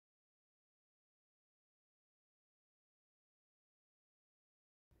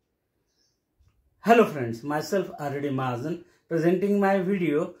Hello friends, myself R.D. Mahajan presenting my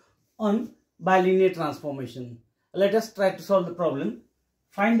video on bilinear transformation. Let us try to solve the problem.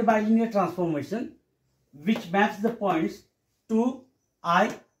 Find the bilinear transformation which maps the points 2,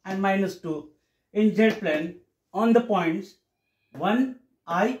 I and minus 2 in Z plane on the points 1,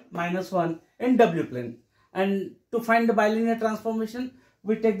 I, minus 1 in W plane. And to find the bilinear transformation,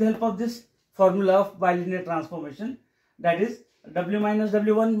 we take the help of this formula of bilinear transformation, that is W minus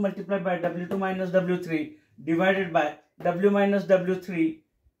W1 multiplied by W2 minus W3 divided by W minus W3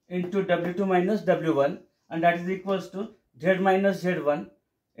 into W2 minus W1, and that is equals to Z minus Z1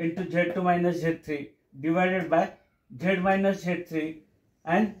 into Z2 minus Z3 divided by Z minus Z3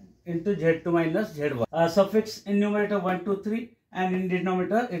 and into Z2 minus Z1. Suffix in numerator 1, 2, 3 and in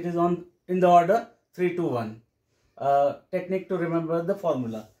denominator it is in the order 3 to 1. Technique to remember the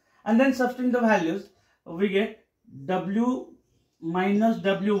formula. And then substituting the values, we get W minus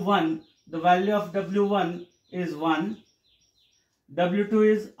W1, the value of W1 is 1,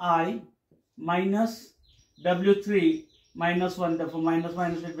 W2 is I, minus W3 minus 1, therefore minus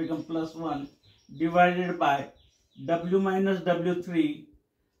minus it becomes plus 1, divided by W minus W3,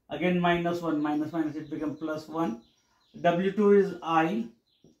 again minus 1, minus minus it becomes plus 1, W2 is I,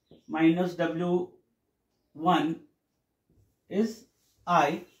 minus W1 is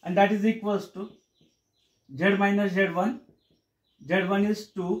I, and that is equals to Z minus Z1, Z1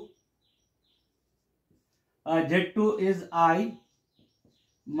 is 2, Z2 is I,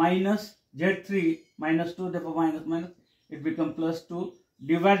 minus Z3 minus 2, therefore minus minus it becomes plus 2,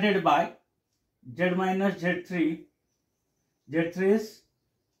 divided by Z minus Z3, Z3 is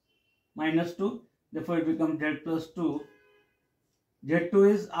minus 2, therefore it becomes Z plus 2,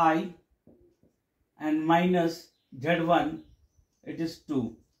 Z2 is I and minus Z1, it is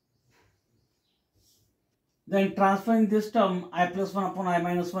 2. Then transferring this term I plus 1 upon I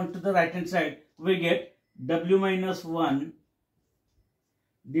minus 1 to the right hand side, we get W minus 1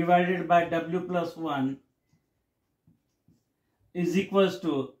 divided by W plus 1 is equals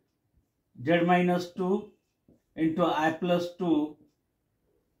to Z minus 2 into I plus 2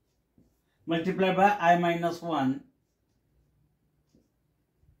 multiplied by I minus 1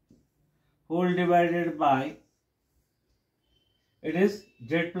 whole divided by, it is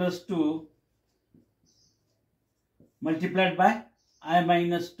Z plus 2 multiplied by I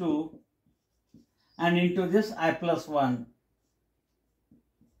minus 2 and into this I plus 1,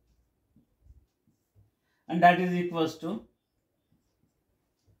 and that is equals to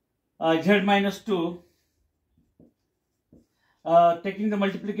Z minus 2. Taking the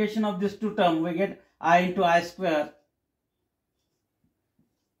multiplication of this two term, we get I into I square,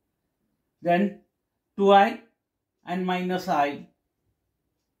 then 2I and minus I,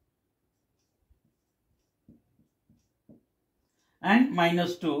 and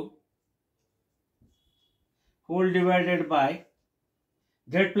minus 2 whole divided by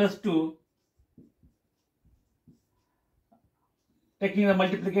Z plus 2. Taking the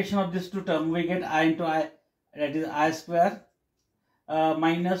multiplication of this two term, we get I into I, that is I square,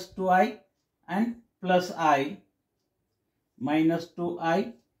 minus 2I and plus I, minus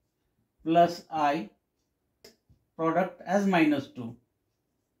 2I plus I, product as minus 2.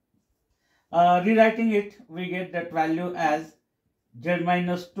 Rewriting it, we get that value as Z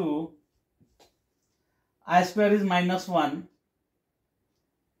minus 2, I square is minus 1,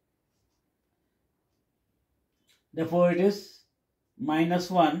 therefore it is minus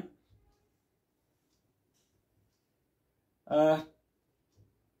 1, 2I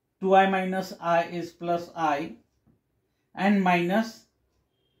minus I is plus I, and minus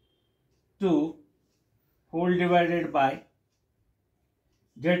 2 whole divided by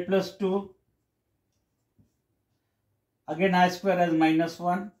Z plus 2, again I square as minus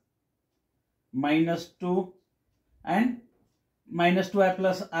 1, minus 2 and minus 2I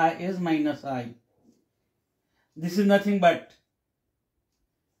plus I is minus I. This is nothing but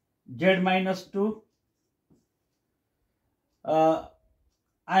Z minus 2, I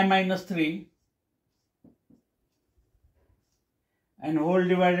minus 3 and whole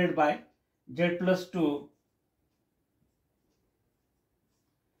divided by Z plus 2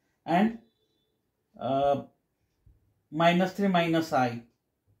 and minus 3 minus I,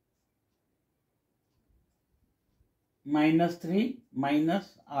 minus 3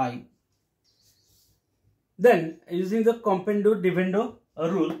 minus I. Then using the compendo dividendo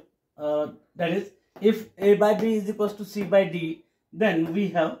rule, that is, if A by B is equals to C by D, then we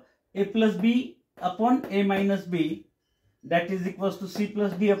have A plus B upon A minus B, that is equals to C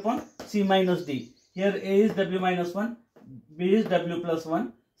plus D upon C minus D. Here A is W minus 1, B is W plus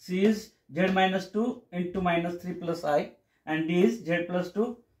 1, C is Z minus 2 into minus 3 plus I, and D is Z plus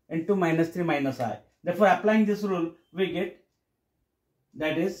 2 into minus 3 minus I. Therefore, applying this rule, we get,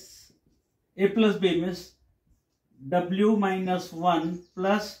 that is A plus B means W minus 1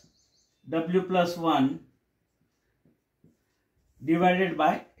 plus W plus 1 divided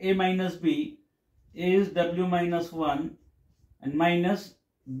by A minus B. A is W minus 1 and minus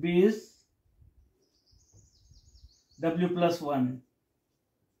B is W plus 1,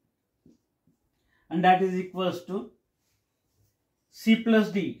 and that is equals to C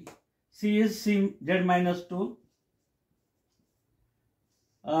plus D. C is C Z minus 2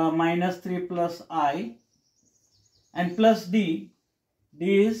 minus 3 plus I, and plus D.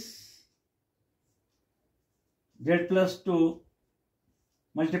 D is Z plus 2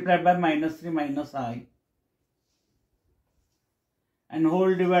 multiplied by minus 3 minus I, and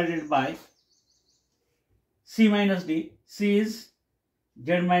whole divided by C minus D. C is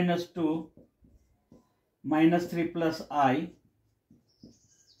Z minus 2 minus 3 plus I,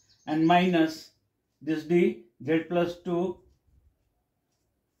 and minus this D, Z plus 2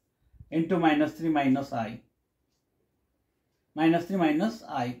 into minus 3 minus I. Minus 3 minus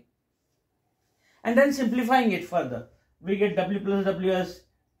I. And then simplifying it further, we get W plus W as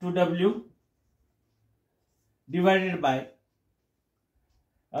 2W divided by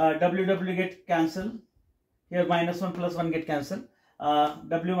W get cancelled. Here minus 1 plus 1 get cancelled.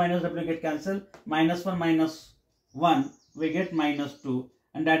 W minus W get cancelled. Minus 1 we get minus 2,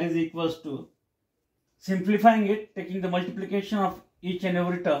 and that is equals to, simplifying it, taking the multiplication of each and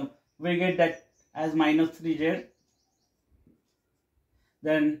every term, we get that as minus 3Z,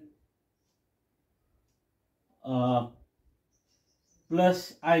 then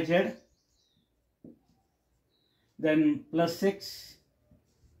plus IZ, then plus 6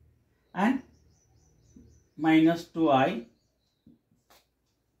 and minus 2I,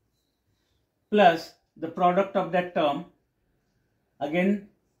 plus the product of that term, again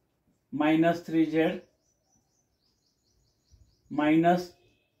minus 3Z minus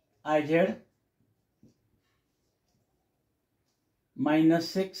IZ minus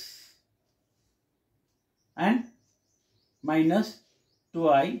 6 and minus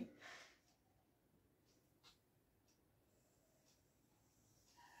 2I,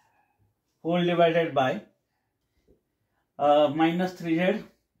 whole divided by minus 3Z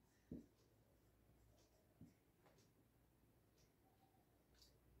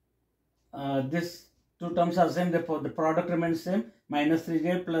this two terms are same, therefore the product remains same, minus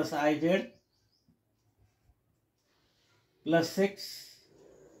 3Z plus IZ plus 6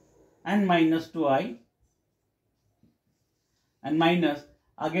 and minus 2I, and minus,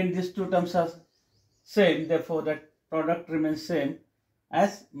 again these two terms are same, therefore that product remains same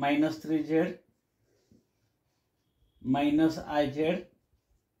as minus 3Z minus IZ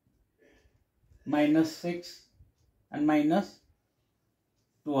minus 6 and minus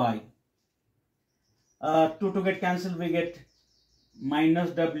 2I. 2 to get cancelled, we get minus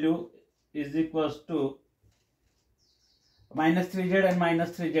W is equals to minus 3Z and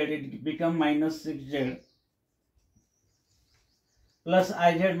minus 3Z, it become minus 6Z, plus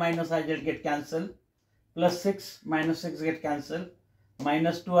IZ minus IZ get cancelled, plus 6 minus 6 get cancelled,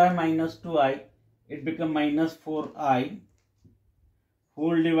 minus 2I minus 2I, it become minus 4I,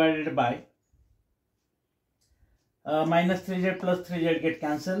 whole divided by minus 3Z plus 3Z get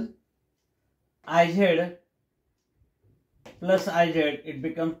cancelled, IZ plus IZ, it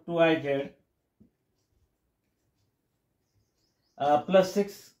becomes 2IZ, plus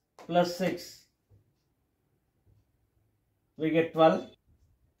 6 we get 12,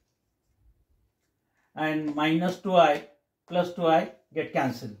 and minus 2I plus 2I get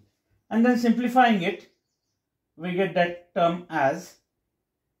cancelled, and then simplifying it, we get that term as,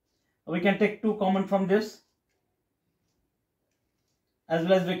 we can take 2 common from this, as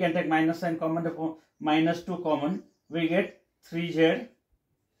well as we can take minus sign common, therefore minus 2 common, we get 3Z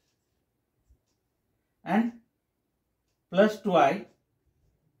and plus 2I,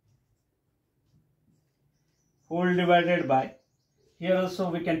 whole divided by, here also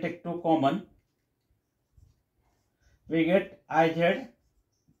we can take 2 common, we get IZ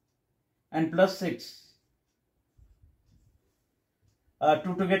and plus 6.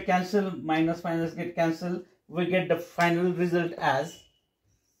 2 to get cancelled, minus minus get cancelled, we get the final result as,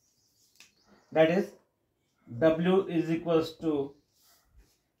 that is W is equals to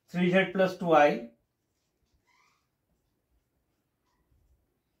 3Z plus 2I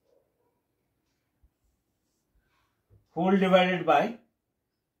whole divided by,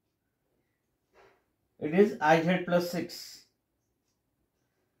 it is IZ plus 6,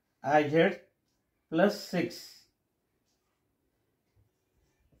 IZ plus 6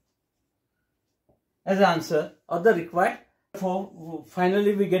 as answer of the required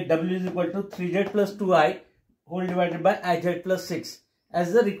Finally we get W is equal to 3z plus 2i whole divided by iz plus 6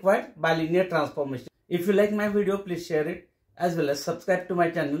 as the required bilinear transformation. If you like my video, please share it as well as subscribe to my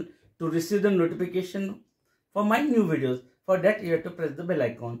channel to receive the notification for my new videos. For that, you have to press the bell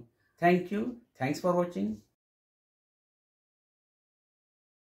icon. Thank you. Thanks for watching.